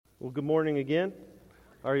Well, good morning again.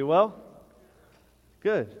 Are you well?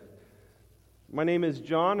 Good. My name is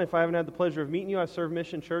John. If I haven't had the pleasure of meeting you, I serve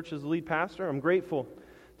Mission Church as the lead pastor. I'm grateful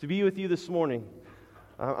to be with you this morning.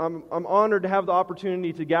 I'm honored to have the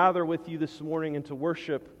opportunity to gather with you this morning and to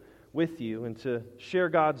worship with you and to share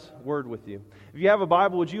God's Word with you. If you have a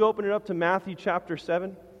Bible, would you open it up to Matthew chapter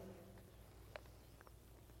 7?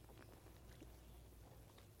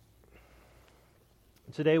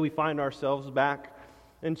 Today we find ourselves back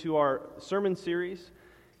into our sermon series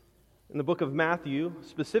in the book of Matthew,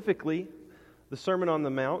 specifically the Sermon on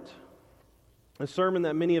the Mount, a sermon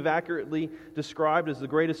that many have accurately described as the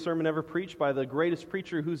greatest sermon ever preached by the greatest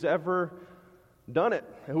preacher who's ever done it,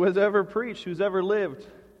 who has ever preached, who's ever lived.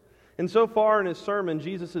 And so far in his sermon,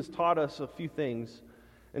 Jesus has taught us a few things.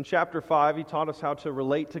 In chapter 5, he taught us how to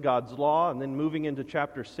relate to God's law, and then moving into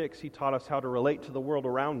chapter 6, he taught us how to relate to the world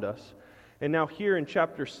around us. And now here in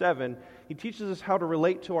chapter 7, he teaches us how to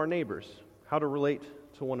relate to our neighbors, how to relate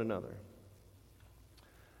to one another.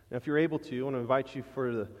 Now if you're able to, I want to invite you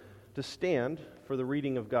to stand for the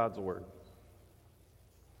reading of God's Word.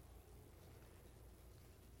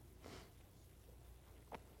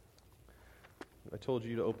 I told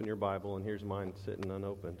you to open your Bible, and here's mine sitting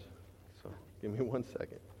unopened. So give me 1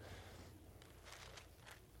 second.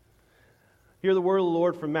 Hear the word of the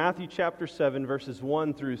Lord from Matthew chapter 7, verses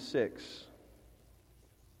 1 through 6.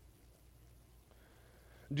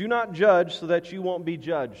 Do not judge so that you won't be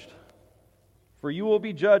judged. For you will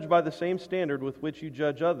be judged by the same standard with which you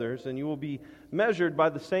judge others, and you will be measured by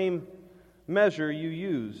the same measure you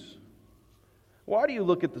use. Why do you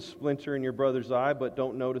look at the splinter in your brother's eye, but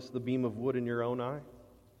don't notice the beam of wood in your own eye?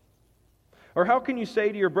 Or how can you say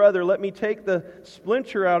to your brother, let me take the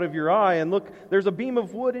splinter out of your eye, and look, there's a beam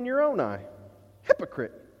of wood in your own eye?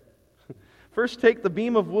 Hypocrite! First take the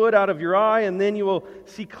beam of wood out of your eye, and then you will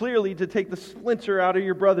see clearly to take the splinter out of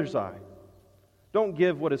your brother's eye. Don't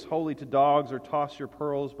give what is holy to dogs, or toss your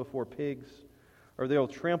pearls before pigs, or they'll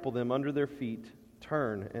trample them under their feet,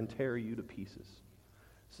 turn and tear you to pieces.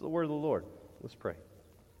 This is the word of the Lord. Let's pray.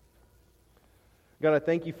 God, I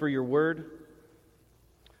thank you for your word.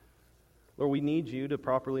 Lord, we need you to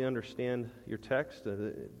properly understand your text,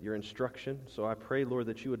 your instruction. So I pray, Lord,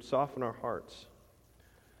 that you would soften our hearts.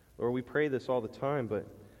 Lord, we pray this all the time, but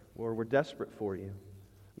Lord, we're desperate for you.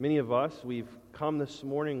 Many of us, we've come this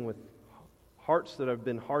morning with hearts that have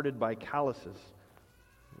been hardened by calluses.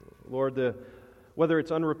 Lord, whether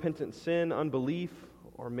it's unrepentant sin, unbelief,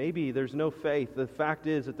 or maybe there's no faith, the fact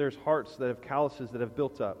is that there's hearts that have calluses that have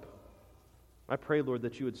built up. I pray, Lord,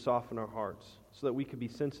 that you would soften our hearts so that we could be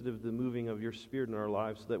sensitive to the moving of your Spirit in our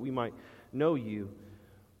lives, so that we might know you.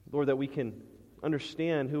 Lord, that we can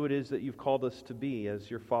understand who it is that you've called us to be as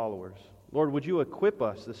your followers. Lord, would you equip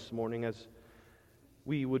us this morning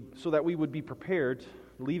so that we would be prepared,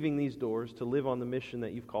 leaving these doors, to live on the mission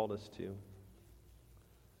that you've called us to.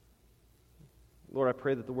 Lord, I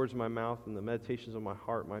pray that the words of my mouth and the meditations of my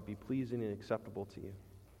heart might be pleasing and acceptable to you.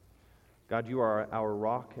 God, you are our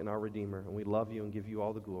rock and our Redeemer, and we love you and give you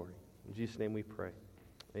all the glory. In Jesus' name we pray.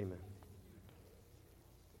 Amen.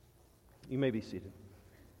 You may be seated.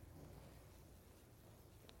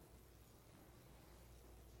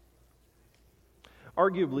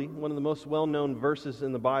 Arguably, one of the most well-known verses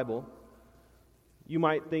in the Bible. You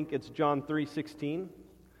might think it's John 3:16,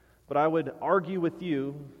 but I would argue with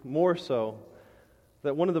you more so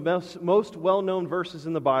that one of the most well-known verses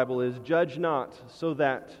in the Bible is, judge not so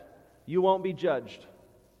that you won't be judged.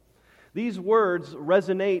 These words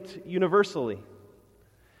resonate universally.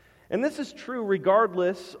 And this is true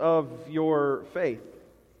regardless of your faith.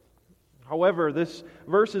 However, this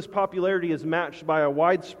verse's popularity is matched by a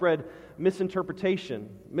widespread misinterpretation,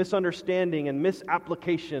 misunderstanding, and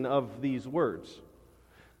misapplication of these words.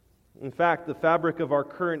 In fact, the fabric of our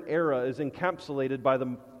current era is encapsulated by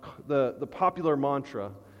the popular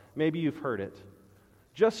mantra. Maybe you've heard it.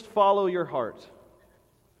 Just follow your heart.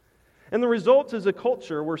 And the result is a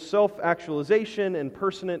culture where self-actualization and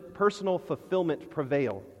personal fulfillment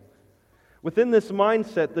prevail. Within this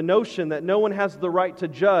mindset, the notion that no one has the right to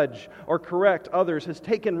judge or correct others has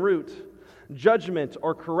taken root. Judgment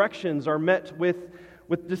or corrections are met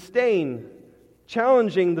with disdain,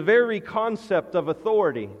 challenging the very concept of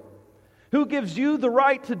authority. Who gives you the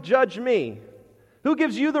right to judge me? Who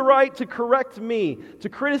gives you the right to correct me, to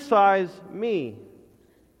criticize me?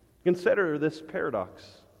 Consider this paradox.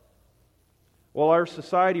 While our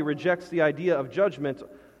society rejects the idea of judgment,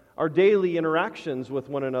 our daily interactions with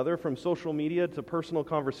one another, from social media to personal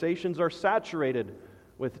conversations, are saturated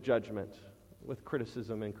with judgment, with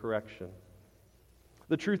criticism and correction.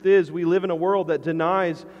 The truth is, we live in a world that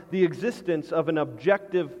denies the existence of an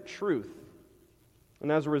objective truth.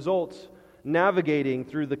 And as a result, navigating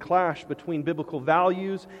through the clash between biblical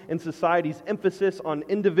values and society's emphasis on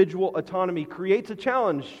individual autonomy creates a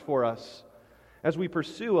challenge for us as we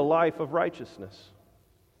pursue a life of righteousness.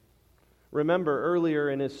 Remember, earlier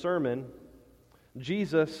in his sermon,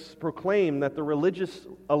 Jesus proclaimed that the religious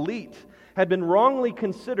elite had been wrongly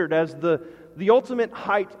considered as the ultimate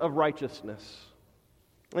height of righteousness.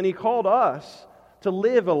 And he called us to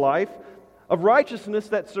live a life of righteousness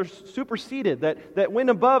that superseded, that went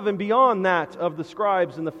above and beyond that of the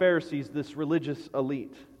scribes and the Pharisees, this religious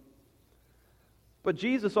elite. But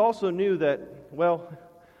Jesus also knew that,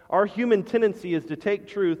 our human tendency is to take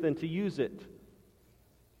truth and to use it.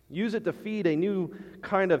 Use it to feed a new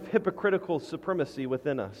kind of hypocritical supremacy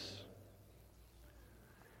within us.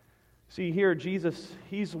 See, here Jesus,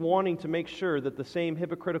 he's wanting to make sure that the same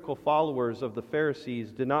hypocritical followers of the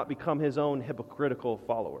Pharisees did not become his own hypocritical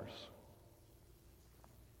followers.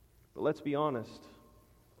 But let's be honest.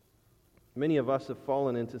 Many of us have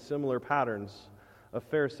fallen into similar patterns of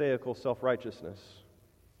Pharisaical self-righteousness.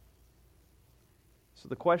 So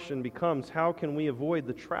the question becomes, how can we avoid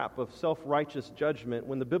the trap of self-righteous judgment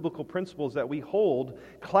when the biblical principles that we hold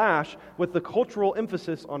clash with the cultural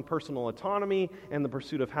emphasis on personal autonomy and the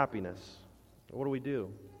pursuit of happiness? What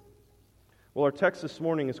do? Well, our text this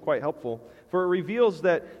morning is quite helpful, for it reveals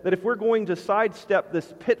that if we're going to sidestep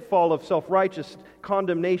this pitfall of self-righteous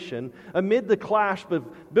condemnation amid the clash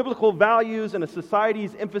of biblical values and a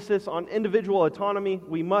society's emphasis on individual autonomy,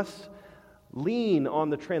 we must lean on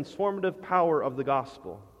the transformative power of the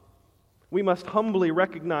gospel. We must humbly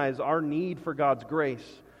recognize our need for God's grace.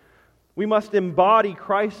 We must embody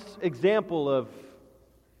Christ's example of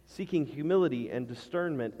seeking humility and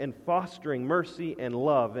discernment and fostering mercy and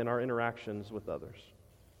love in our interactions with others.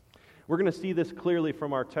 We're going to see this clearly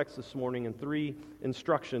from our text this morning in three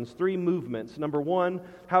instructions, three movements. Number one,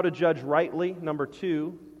 how to judge rightly. Number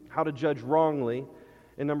two, how to judge wrongly.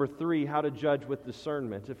 And number three, how to judge with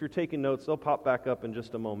discernment. If you're taking notes, they'll pop back up in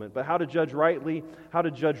just a moment. But how to judge rightly, how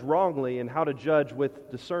to judge wrongly, and how to judge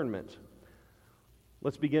with discernment.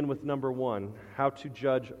 Let's begin with number one, how to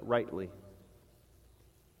judge rightly.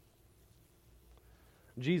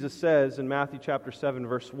 Jesus says in Matthew chapter 7,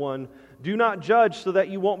 verse 1, "Do not judge so that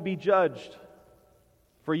you won't be judged.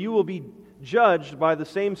 For you will be judged by the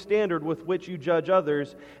same standard with which you judge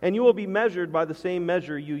others, and you will be measured by the same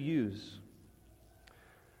measure you use."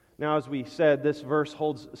 Now, as we said, this verse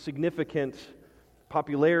holds significant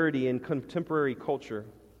popularity in contemporary culture.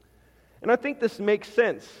 And I think this makes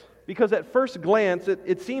sense, because at first glance,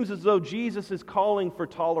 it seems as though Jesus is calling for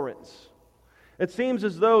tolerance. It seems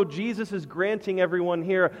as though Jesus is granting everyone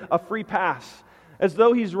here a free pass, as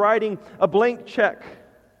though he's writing a blank check.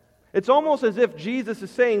 It's almost as if Jesus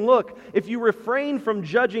is saying, look, if you refrain from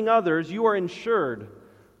judging others, you are ensured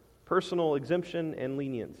personal exemption and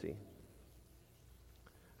leniency.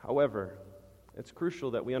 However, it's crucial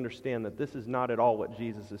that we understand that this is not at all what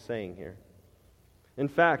Jesus is saying here. In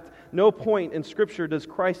fact, no point in Scripture does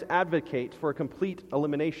Christ advocate for a complete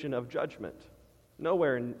elimination of judgment.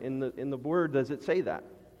 Nowhere in the Word does it say that.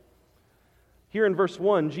 Here in verse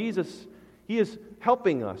 1, Jesus, He is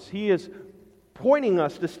helping us. He is pointing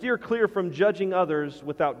us to steer clear from judging others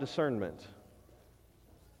without discernment.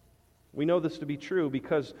 We know this to be true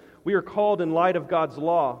because we are called in light of God's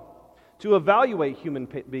law to evaluate human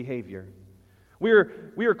behavior. We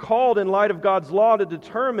are called in light of God's law to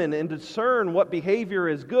determine and discern what behavior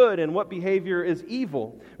is good and what behavior is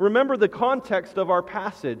evil. Remember the context of our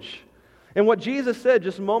passage and what Jesus said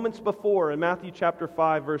just moments before in Matthew chapter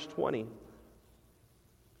 5, verse 20.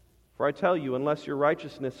 "For I tell you, unless your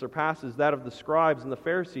righteousness surpasses that of the scribes and the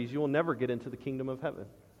Pharisees, you will never get into the kingdom of heaven."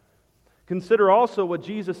 Consider also what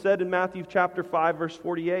Jesus said in Matthew chapter 5, verse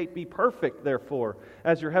 48, "Be perfect, therefore,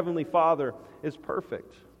 as your heavenly Father is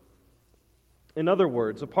perfect." In other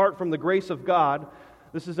words, apart from the grace of God,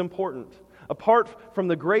 this is important. Apart from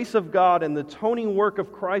the grace of God and the atoning work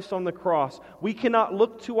of Christ on the cross, we cannot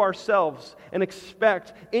look to ourselves and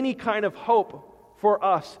expect any kind of hope for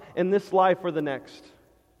us in this life or the next.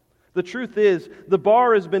 The truth is, the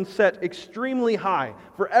bar has been set extremely high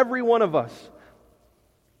for every one of us.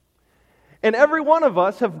 And every one of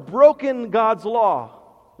us have broken God's law.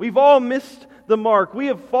 We've all missed the mark. We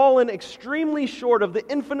have fallen extremely short of the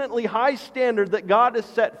infinitely high standard that God has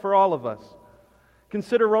set for all of us.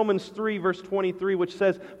 Consider Romans 3, verse 23, which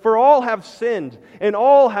says, "For all have sinned, and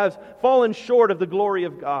all have fallen short of the glory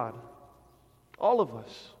of God." All of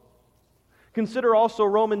us. Consider also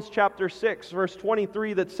Romans chapter 6, verse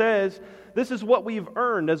 23, that says, "This is what we've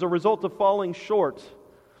earned as a result of falling short.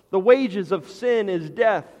 The wages of sin is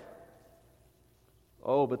death."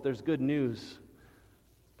 Oh, but there's good news.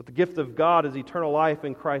 But the gift of God is eternal life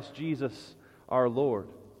in Christ Jesus our Lord.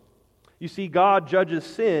 You see, God judges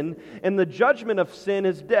sin, and the judgment of sin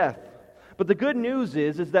is death. But the good news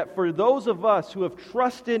is that for those of us who have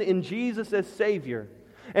trusted in Jesus as Savior,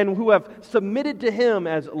 and who have submitted to Him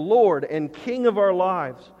as Lord and King of our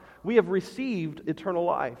lives, we have received eternal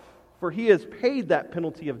life. For He has paid that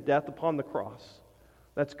penalty of death upon the cross.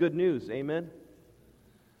 That's good news, amen?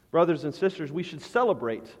 Brothers and sisters, we should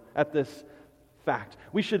celebrate at this fact.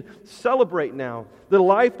 We should celebrate now the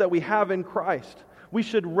life that we have in Christ. We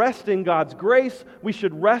should rest in God's grace. We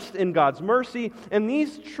should rest in God's mercy. And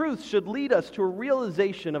these truths should lead us to a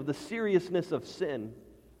realization of the seriousness of sin.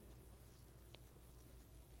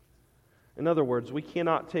 In other words, we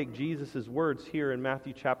cannot take Jesus' words here in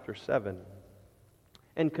Matthew chapter 7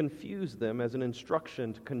 and confuse them as an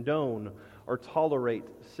instruction to condone or tolerate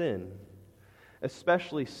sin,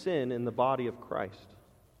 especially sin in the body of Christ.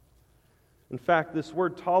 In fact, this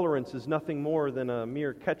word tolerance is nothing more than a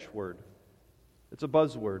mere catchword. It's a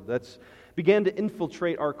buzzword that's began to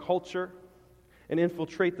infiltrate our culture and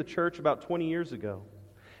infiltrate the church about 20 years ago.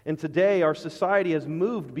 And today, our society has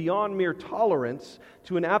moved beyond mere tolerance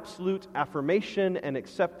to an absolute affirmation and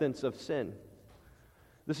acceptance of sin.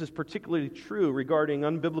 This is particularly true regarding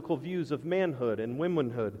unbiblical views of manhood and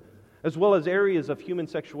womanhood, as well as areas of human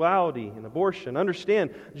sexuality and abortion. Understand,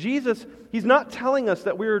 Jesus, He's not telling us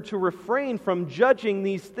that we are to refrain from judging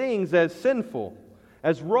these things as sinful,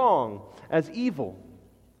 as wrong, as evil.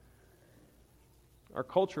 Our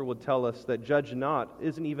culture would tell us that judge not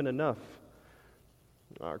isn't even enough.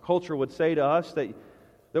 Our culture would say to us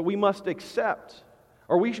that we must accept,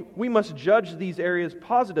 or we must judge these areas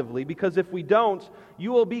positively, because if we don't,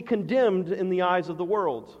 you will be condemned in the eyes of the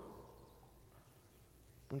world.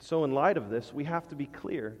 And so in light of this, we have to be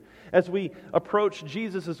clear. As we approach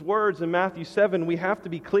Jesus' words in Matthew 7, we have to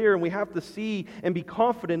be clear and we have to see and be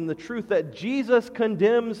confident in the truth that Jesus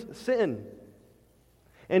condemns sin.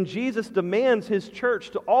 And Jesus demands His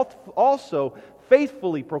church to also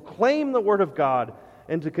faithfully proclaim the Word of God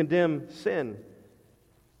and to condemn sin.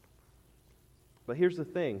 But here's the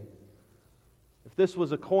thing. If this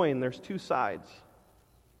was a coin, there's two sides.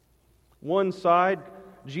 One side,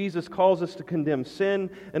 Jesus calls us to condemn sin,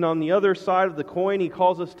 and on the other side of the coin, He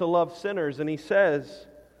calls us to love sinners, and He says,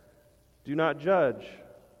 do not judge,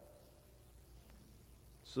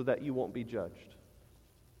 so that you won't be judged.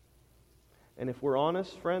 And if we're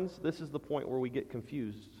honest, friends, this is the point where we get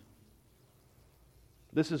confused.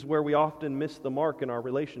 This is where we often miss the mark in our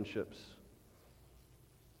relationships.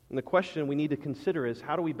 And the question we need to consider is,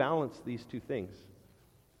 how do we balance these two things?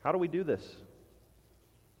 How do we do this?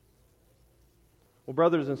 Well,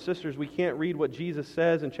 brothers and sisters, we can't read what Jesus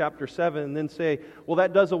says in chapter 7 and then say, well,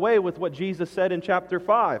 that does away with what Jesus said in chapter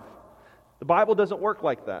 5. The Bible doesn't work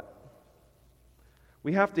like that.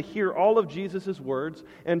 We have to hear all of Jesus' words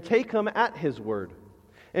and take Him at His word.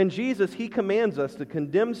 And Jesus, He commands us to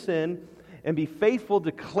condemn sin and be faithful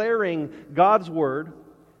declaring God's word,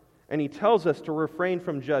 and He tells us to refrain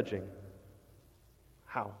from judging.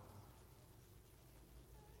 How?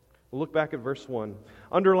 We'll look back at verse 1.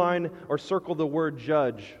 Underline or circle the word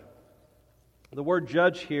judge. The word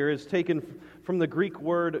judge here is taken from the Greek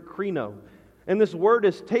word krino. And this word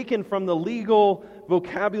is taken from the legal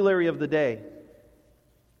vocabulary of the day.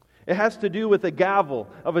 It has to do with a gavel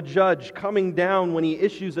of a judge coming down when he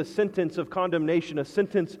issues a sentence of condemnation, a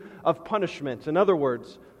sentence of punishment. In other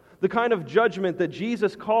words, the kind of judgment that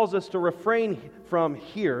Jesus calls us to refrain from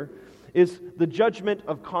here is the judgment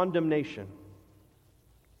of condemnation.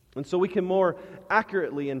 And so we can more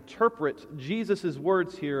accurately interpret Jesus'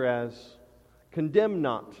 words here as, condemn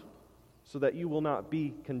not, so that you will not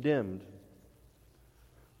be condemned.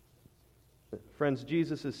 Friends,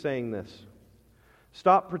 Jesus is saying this.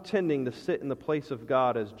 Stop pretending to sit in the place of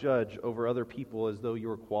God as judge over other people as though you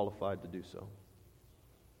were qualified to do so.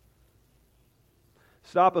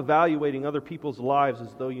 Stop evaluating other people's lives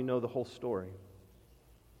as though you know the whole story.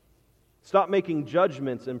 Stop making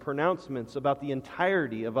judgments and pronouncements about the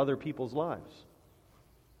entirety of other people's lives.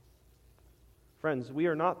 Friends, we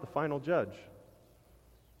are not the final judge.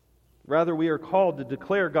 Rather, we are called to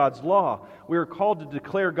declare God's law. We are called to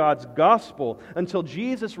declare God's gospel until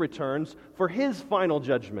Jesus returns for His final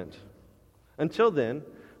judgment. Until then,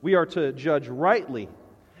 we are to judge rightly.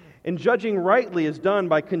 And judging rightly is done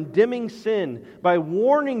by condemning sin, by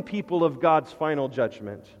warning people of God's final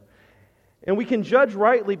judgment. And we can judge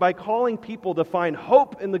rightly by calling people to find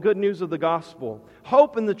hope in the good news of the gospel,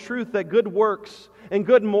 hope in the truth that good works and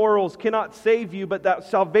good morals cannot save you, but that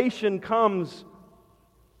salvation comes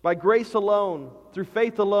by grace alone, through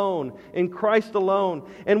faith alone, in Christ alone.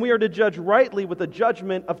 And we are to judge rightly with a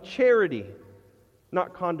judgment of charity.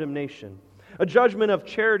 not condemnation. A judgment of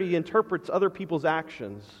charity interprets other people's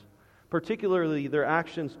actions, particularly their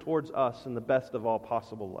actions towards us, in the best of all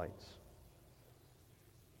possible lights.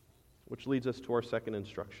 Which leads us to our second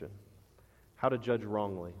instruction: how to judge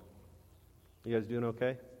wrongly. You guys doing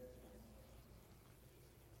okay?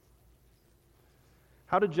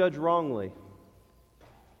 How to judge wrongly.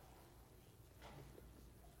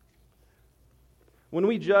 When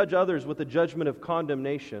we judge others with a judgment of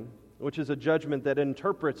condemnation, which is a judgment that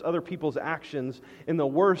interprets other people's actions in the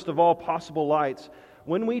worst of all possible lights,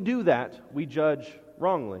 when we do that, we judge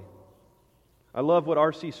wrongly. I love what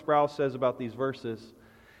R.C. Sproul says about these verses.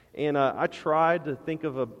 And I tried to think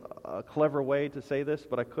of a clever way to say this,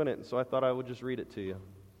 but I couldn't, so I thought I would just read it to you.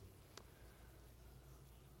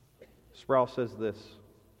 Sproul says this: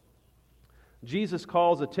 Jesus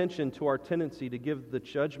calls attention to our tendency to give the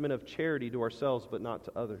judgment of charity to ourselves, but not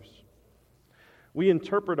to others. We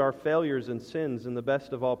interpret our failures and sins in the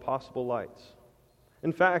best of all possible lights.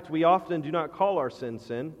 In fact, we often do not call our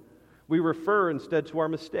sin. We refer instead to our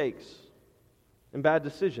mistakes and bad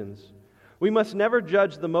decisions. We must never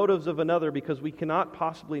judge the motives of another, because we cannot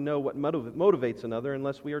possibly know what motivates another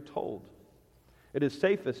unless we are told. It is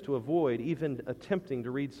safest to avoid even attempting to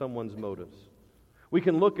read someone's motives. We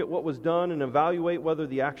can look at what was done and evaluate whether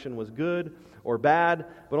the action was good or bad,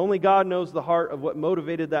 but only God knows the heart of what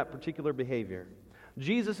motivated that particular behavior.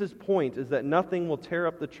 Jesus' point is that nothing will tear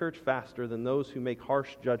up the church faster than those who make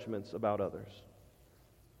harsh judgments about others.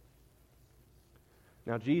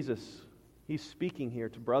 Now Jesus, He's speaking here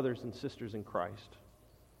to brothers and sisters in Christ.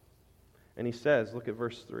 And He says, look at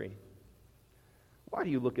verse 3. Why do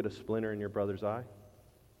you look at a splinter in your brother's eye?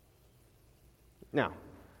 Now,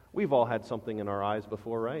 we've all had something in our eyes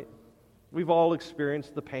before, right? We've all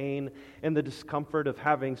experienced the pain and the discomfort of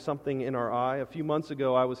having something in our eye. A few months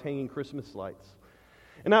ago, I was hanging Christmas lights.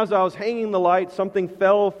 And as I was hanging the light, something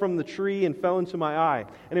fell from the tree and fell into my eye.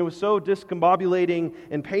 And it was so discombobulating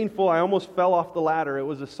and painful, I almost fell off the ladder. It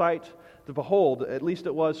was a sight to behold. At least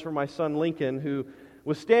it was for my son Lincoln, who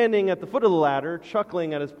was standing at the foot of the ladder,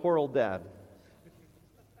 chuckling at his poor old dad.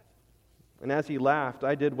 And as he laughed,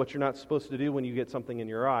 I did what you're not supposed to do when you get something in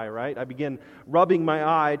your eye, right? I began rubbing my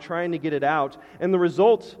eye, trying to get it out. And the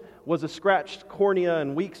result was a scratched cornea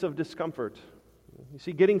and weeks of discomfort. You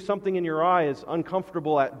see, getting something in your eye is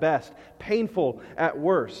uncomfortable at best, painful at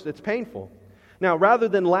worst. It's painful. Now, rather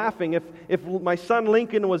than laughing, if my son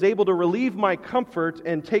Lincoln was able to relieve my comfort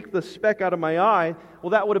and take the speck out of my eye,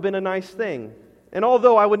 well, that would have been a nice thing. And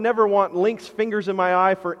although I would never want Link's fingers in my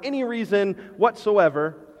eye for any reason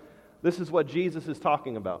whatsoever, this is what Jesus is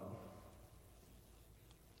talking about.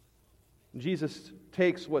 Jesus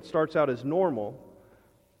takes what starts out as normal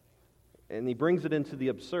and He brings it into the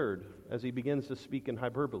absurd as He begins to speak in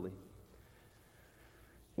hyperbole.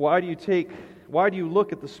 Why do you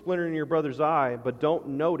look at the splinter in your brother's eye but don't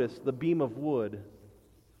notice the beam of wood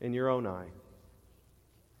in your own eye?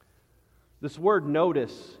 This word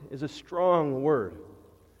notice is a strong word.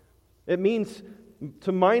 It means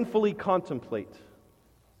to mindfully contemplate.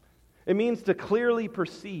 It means to clearly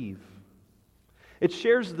perceive. It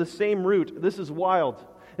shares the same root. This is wild.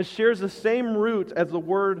 It shares the same root as the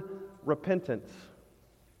word repentance.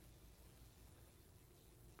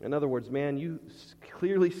 In other words, man, you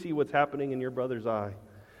clearly see what's happening in your brother's eye,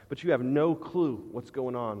 but you have no clue what's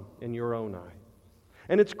going on in your own eye.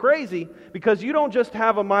 And it's crazy because you don't just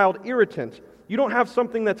have a mild irritant. You don't have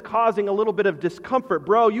something that's causing a little bit of discomfort,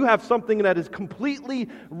 bro. You have something that is completely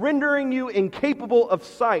rendering you incapable of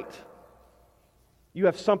sight. You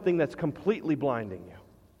have something that's completely blinding you.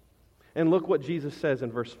 And look what Jesus says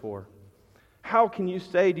in verse 4. How can you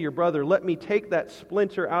say to your brother, let me take that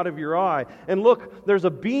splinter out of your eye? And look, there's a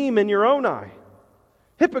beam in your own eye.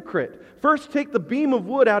 Hypocrite, first take the beam of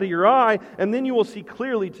wood out of your eye, and then you will see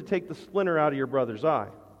clearly to take the splinter out of your brother's eye.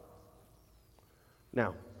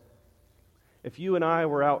 Now, if you and I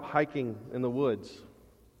were out hiking in the woods,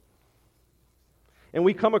 and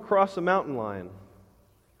we come across a mountain lion,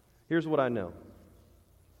 here's what I know.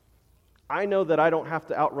 I know that I don't have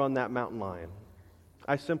to outrun that mountain lion.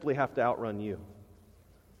 I simply have to outrun you.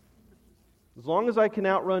 As long as I can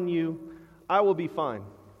outrun you, I will be fine.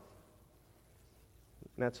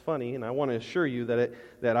 And that's funny, and I want to assure you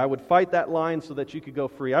that I would fight that lion so that you could go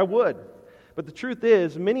free. I would. But the truth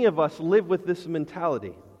is, many of us live with this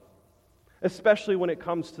mentality, especially when it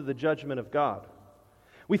comes to the judgment of God.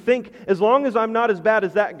 We think, as long as I'm not as bad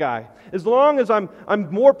as that guy, as long as I'm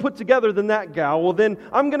more put together than that gal, well then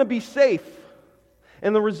I'm going to be safe.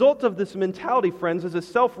 And the result of this mentality, friends, is a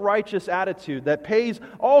self-righteous attitude that pays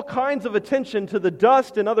all kinds of attention to the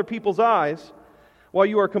dust in other people's eyes, while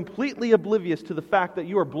you are completely oblivious to the fact that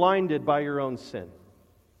you are blinded by your own sin.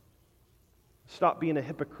 Stop being a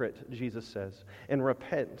hypocrite, Jesus says, and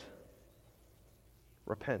repent.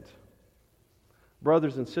 Repent.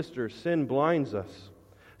 Brothers and sisters, sin blinds us.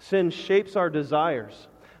 Sin shapes our desires.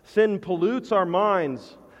 Sin pollutes our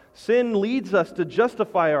minds. Sin leads us to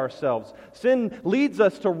justify ourselves. Sin leads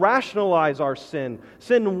us to rationalize our sin.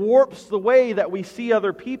 Sin warps the way that we see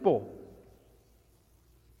other people.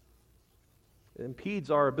 It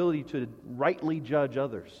impedes our ability to rightly judge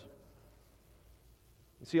others.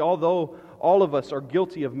 You see, although all of us are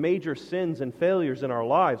guilty of major sins and failures in our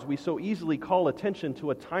lives, we so easily call attention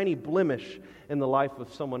to a tiny blemish in the life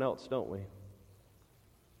of someone else, don't we?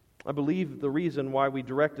 I believe the reason why we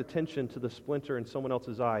direct attention to the splinter in someone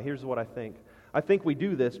else's eye, here's what I think. I think we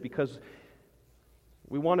do this because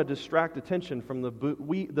we want to distract attention from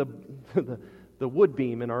the wood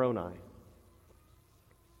beam in our own eye.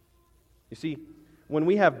 You see, when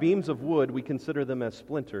we have beams of wood, we consider them as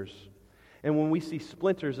splinters. And when we see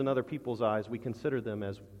splinters in other people's eyes, we consider them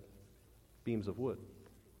as beams of wood.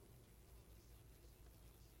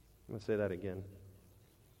 I'm going to say that again.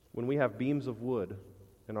 When we have beams of wood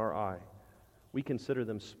in our eye, we consider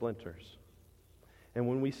them splinters. And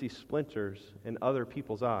when we see splinters in other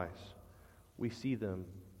people's eyes, we see them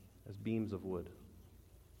as beams of wood.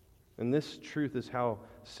 And this truth is how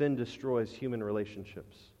sin destroys human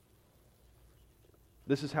relationships.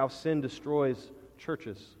 This is how sin destroys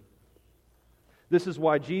churches. This is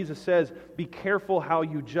why Jesus says, be careful how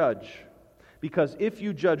you judge. Because if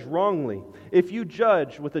you judge wrongly, if you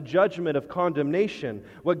judge with a judgment of condemnation,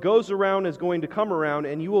 what goes around is going to come around,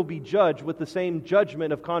 and you will be judged with the same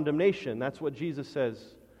judgment of condemnation. That's what Jesus says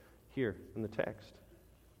here in the text.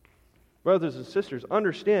 Brothers and sisters,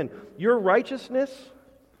 understand, your righteousness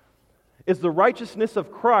is the righteousness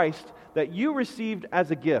of Christ that you received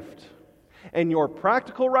as a gift. And your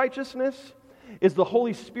practical righteousness is the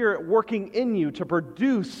Holy Spirit working in you to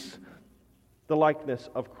produce the likeness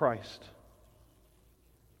of Christ.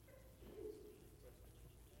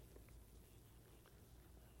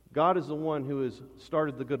 God is the one who has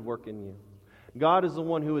started the good work in you. God is the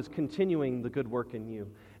one who is continuing the good work in you.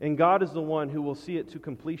 And God is the one who will see it to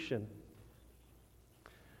completion.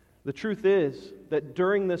 The truth is that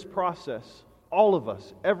during this process, all of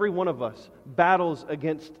us, every one of us, battles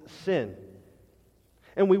against sin.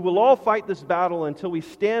 And we will all fight this battle until we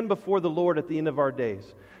stand before the Lord at the end of our days.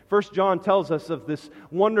 1 John tells us of this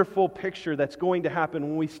wonderful picture that's going to happen.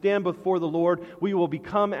 When we stand before the Lord, we will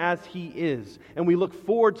become as He is. And we look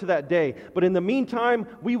forward to that day. But in the meantime,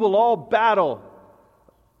 we will all battle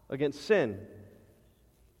against sin.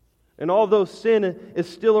 And although sin is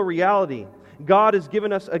still a reality, God has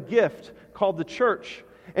given us a gift called the church.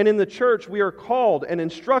 And in the church, we are called and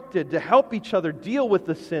instructed to help each other deal with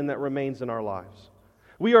the sin that remains in our lives.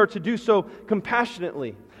 We are to do so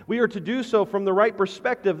compassionately. We are to do so from the right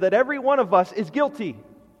perspective that every one of us is guilty.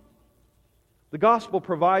 The gospel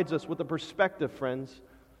provides us with a perspective, friends.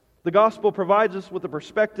 The gospel provides us with a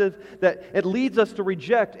perspective that it leads us to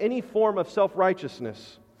reject any form of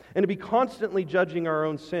self-righteousness and to be constantly judging our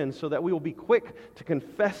own sins so that we will be quick to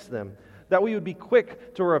confess them, that we would be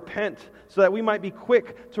quick to repent, so that we might be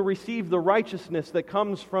quick to receive the righteousness that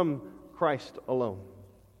comes from Christ alone.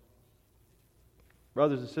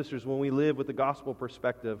 Brothers and sisters, when we live with the gospel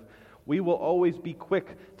perspective, we will always be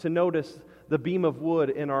quick to notice the beam of wood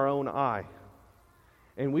in our own eye.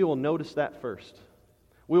 And we will notice that first.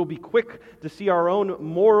 We will be quick to see our own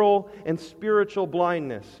moral and spiritual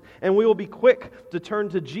blindness. And we will be quick to turn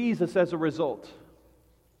to Jesus as a result.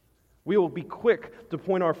 We will be quick to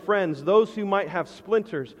point our friends, those who might have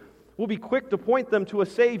splinters, we'll be quick to point them to a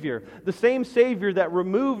Savior. The same Savior that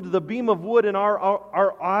removed the beam of wood in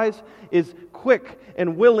our eyes is quick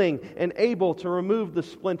and willing and able to remove the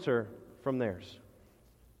splinter from theirs.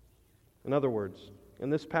 In other words, in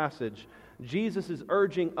this passage, Jesus is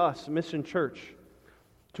urging us, Mission Church,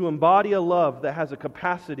 to embody a love that has a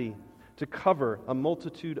capacity to cover a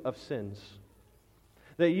multitude of sins.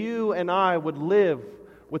 That you and I would live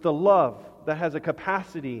with a love that has a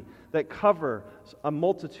capacity that covers a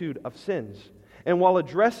multitude of sins. And while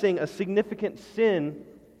addressing a significant sin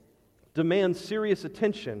demands serious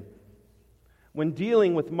attention, when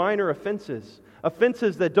dealing with minor offenses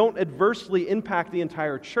that don't adversely impact the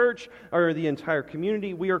entire church or the entire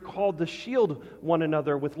community, we are called to shield one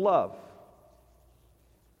another with love.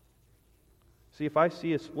 See, if I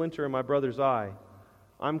see a splinter in my brother's eye,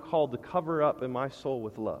 I'm called to cover up in my soul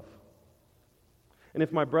with love. And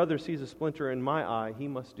if my brother sees a splinter in my eye, he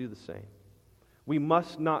must do the same. We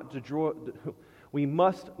must not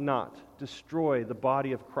destroy the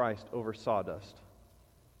body of Christ over sawdust,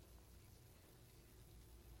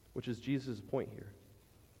 which is Jesus' point here.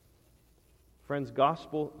 Friends,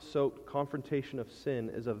 gospel-soaked confrontation of sin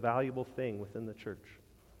is a valuable thing within the church.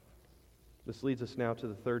 This leads us now to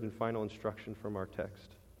the third and final instruction from our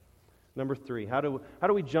text. Number 3, how do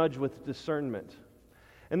we judge with discernment?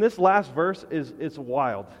 And this last verse is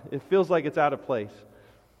wild. It feels like it's out of place.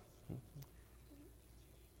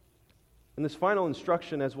 And this final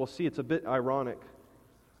instruction, as we'll see, it's a bit ironic.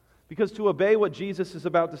 Because to obey what Jesus is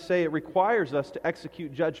about to say, it requires us to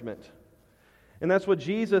execute judgment. And that's what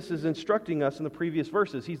Jesus is instructing us in the previous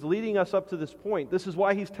verses. He's leading us up to this point. This is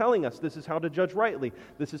why He's telling us this is how to judge rightly.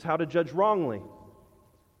 This is how to judge wrongly.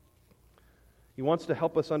 He wants to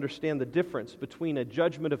help us understand the difference between a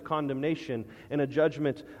judgment of condemnation and a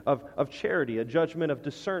judgment of charity, a judgment of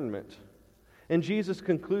discernment. And Jesus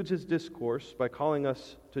concludes His discourse by calling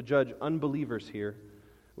us to judge unbelievers here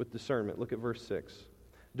with discernment. Look at verse 6.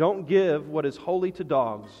 Don't give what is holy to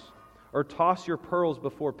dogs, or toss your pearls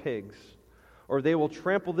before pigs, or they will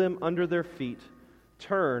trample them under their feet,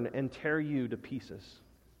 turn and tear you to pieces.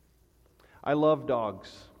 I love dogs.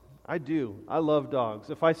 I do. I love dogs.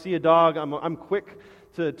 If I see a dog, I'm quick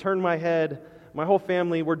to turn my head. My whole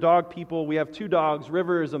family, we're dog people. We have 2 dogs.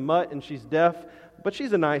 River is a mutt and she's deaf, but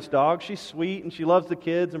she's a nice dog. She's sweet and she loves the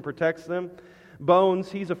kids and protects them. Bones,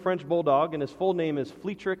 he's a French bulldog, and his full name is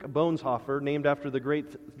Friedrich Bonhoeffer, named after the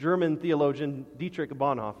great German theologian Dietrich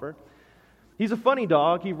Bonhoeffer. He's a funny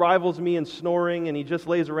dog. He rivals me in snoring, and he just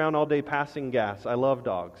lays around all day passing gas. I love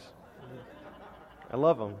dogs. I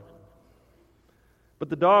love them. But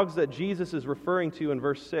the dogs that Jesus is referring to in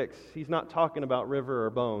verse 6, He's not talking about River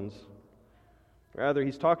or Bones. Rather,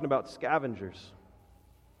 He's talking about scavengers.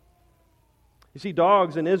 You see,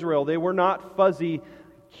 dogs in Israel, they were not fuzzy,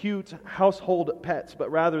 cute household pets,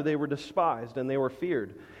 but rather they were despised and they were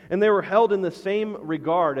feared. And they were held in the same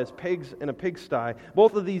regard as pigs in a pigsty.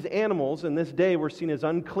 Both of these animals in this day were seen as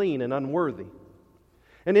unclean and unworthy.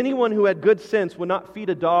 And anyone who had good sense would not feed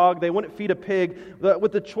a dog, they wouldn't feed a pig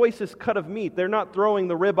with the choicest cut of meat. They're not throwing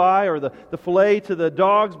the ribeye or the fillet to the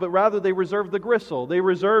dogs, but rather they reserved the gristle. They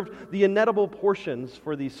reserved the inedible portions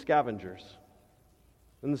for these scavengers.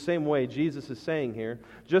 In the same way, Jesus is saying here,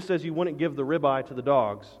 just as you wouldn't give the ribeye to the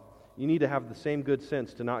dogs, you need to have the same good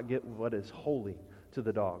sense to not get what is holy to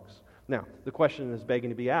the dogs. Now, the question is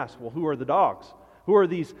begging to be asked, well, who are the dogs? Who are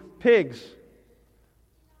these pigs?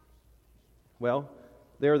 Well,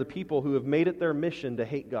 they are the people who have made it their mission to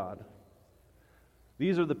hate God.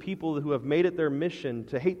 These are the people who have made it their mission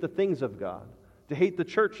to hate the things of God, to hate the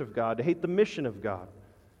church of God, to hate the mission of God.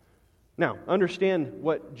 Now, understand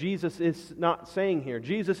what Jesus is not saying here.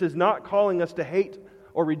 Jesus is not calling us to hate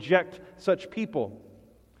or reject such people.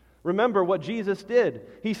 Remember what Jesus did.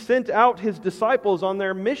 He sent out His disciples on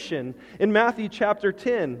their mission. In Matthew chapter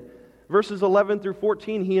 10, verses 11 through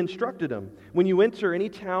 14, He instructed them, when you enter any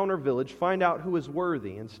town or village, find out who is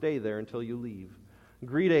worthy and stay there until you leave.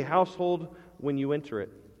 Greet a household when you enter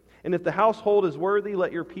it. And if the household is worthy,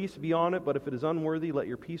 let your peace be on it, but if it is unworthy, let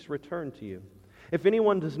your peace return to you. If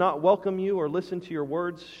anyone does not welcome you or listen to your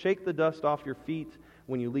words, shake the dust off your feet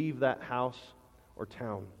when you leave that house or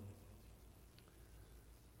town.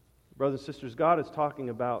 Brothers and sisters, God is talking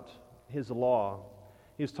about His law.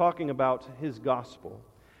 He's talking about His gospel.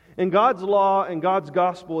 And God's law and God's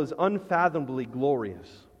gospel is unfathomably glorious.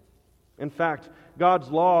 In fact, God's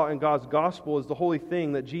law and God's gospel is the holy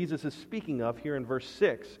thing that Jesus is speaking of here in verse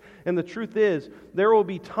 6. And the truth is, there will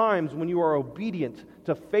be times when you are obedient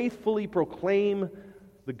to faithfully proclaim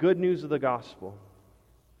the good news of the gospel.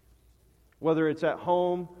 Whether it's at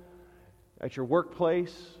home, at your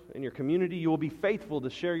workplace, in your community, you will be faithful to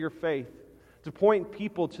share your faith, to point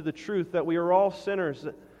people to the truth that we are all sinners.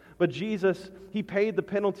 But Jesus, He paid the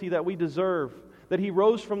penalty that we deserve, that He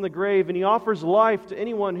rose from the grave, and He offers life to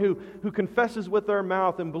anyone who confesses with their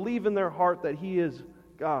mouth and believe in their heart that He is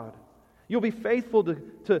God. You'll be faithful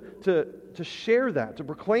to share that, to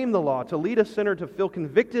proclaim the law, to lead a sinner to feel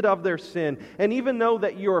convicted of their sin. And even though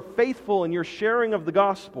that you are faithful in your sharing of the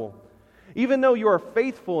gospel, even though you are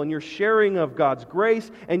faithful in your sharing of God's grace,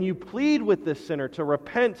 and you plead with this sinner to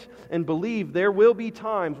repent and believe, there will be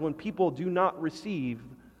times when people do not receive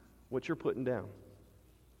what you're putting down.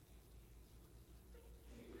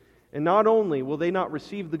 And not only will they not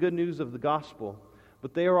receive the good news of the gospel,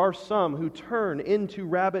 but there are some who turn into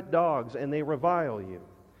rabid dogs and they revile you.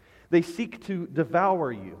 They seek to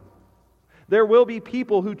devour you. There will be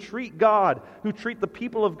people who treat God, who treat the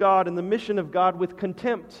people of God and the mission of God with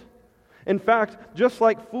contempt. In fact, just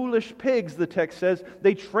like foolish pigs, the text says,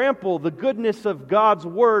 they trample the goodness of God's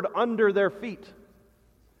word under their feet.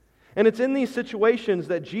 And it's in these situations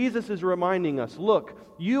that Jesus is reminding us, look,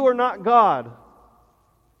 you are not God.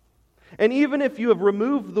 And even if you have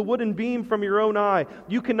removed the wooden beam from your own eye,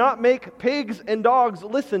 you cannot make pigs and dogs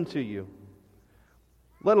listen to you,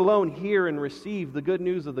 let alone hear and receive the good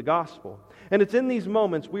news of the gospel. And it's in these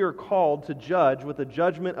moments we are called to judge with a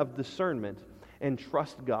judgment of discernment and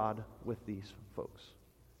trust God with these folks.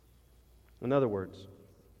 In other words,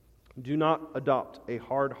 do not adopt a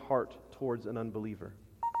hard heart towards an unbeliever.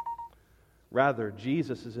 Rather,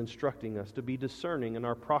 Jesus is instructing us to be discerning in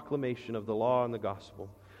our proclamation of the law and the gospel.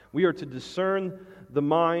 We are to discern the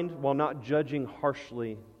mind while not judging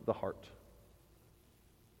harshly the heart.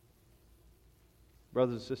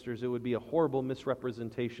 Brothers and sisters, it would be a horrible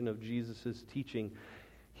misrepresentation of Jesus' teaching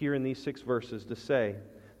here in these 6 verses to say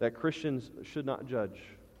that Christians should not judge.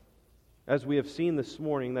 As we have seen this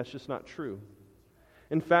morning, that's just not true.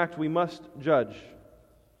 In fact, we must judge,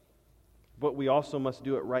 but we also must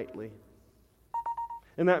do it rightly.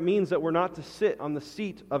 And that means that we're not to sit on the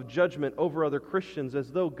seat of judgment over other Christians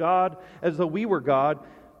as though we were God,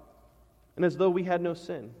 and as though we had no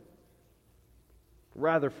sin.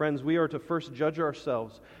 Rather, friends, we are to first judge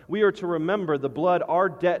ourselves. We are to remember the blood our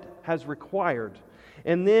debt has required.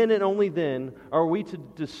 And then and only then are we to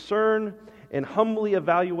discern and humbly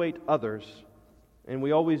evaluate others. And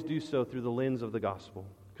we always do so through the lens of the gospel,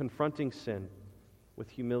 confronting sin with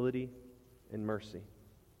humility and mercy.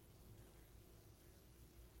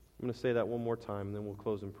 I'm going to say that one more time, and then we'll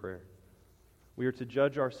close in prayer. We are to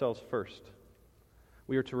judge ourselves first.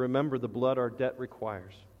 We are to remember the blood our debt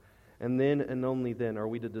requires. And then and only then are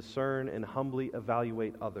we to discern and humbly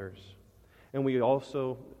evaluate others. And we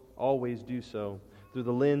also always do so through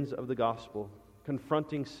the lens of the gospel,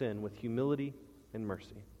 confronting sin with humility and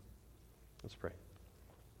mercy. Let's pray.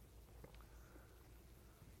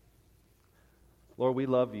 Lord, we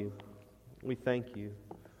love you. We thank you.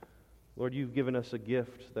 Lord, you've given us a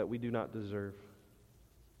gift that we do not deserve.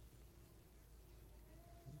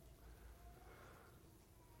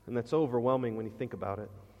 And that's overwhelming when you think about it.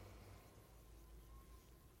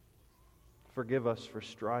 Forgive us for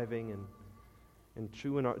striving and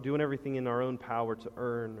doing everything in our own power to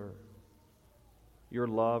earn your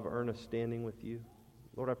love, earn a standing with you.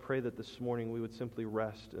 Lord, I pray that this morning we would simply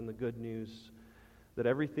rest in the good news that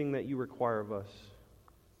everything that you require of us,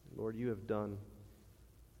 Lord, you have done.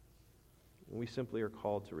 And we simply are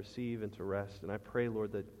called to receive and to rest. And I pray,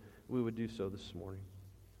 Lord, that we would do so this morning.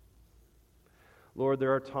 Lord,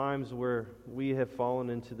 there are times where we have fallen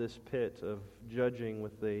into this pit of judging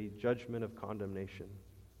with a judgment of condemnation,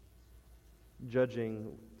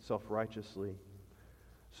 judging self-righteously,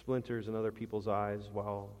 splinters in other people's eyes,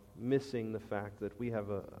 while missing the fact that we have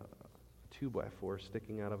a 2x4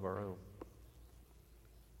 sticking out of our own.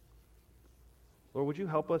 Lord, would you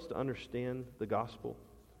help us to understand the gospel?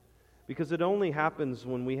 Because it only happens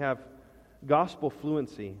when we have gospel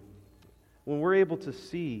fluency, when we're able to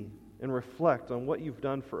see and reflect on what you've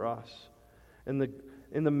done for us, and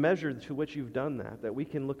in the measure to which you've done that we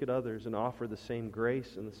can look at others and offer the same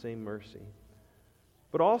grace and the same mercy.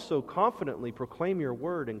 But also confidently proclaim your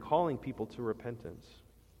word and calling people to repentance.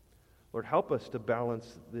 Lord, help us to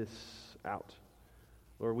balance this out.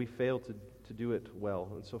 Lord, we fail to do it well,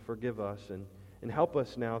 and so forgive us and help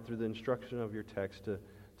us now through the instruction of your text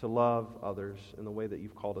to love others in the way that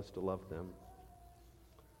you've called us to love them.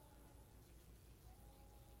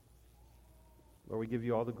 Lord, we give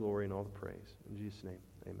you all the glory and all the praise. In Jesus' name,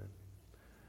 amen.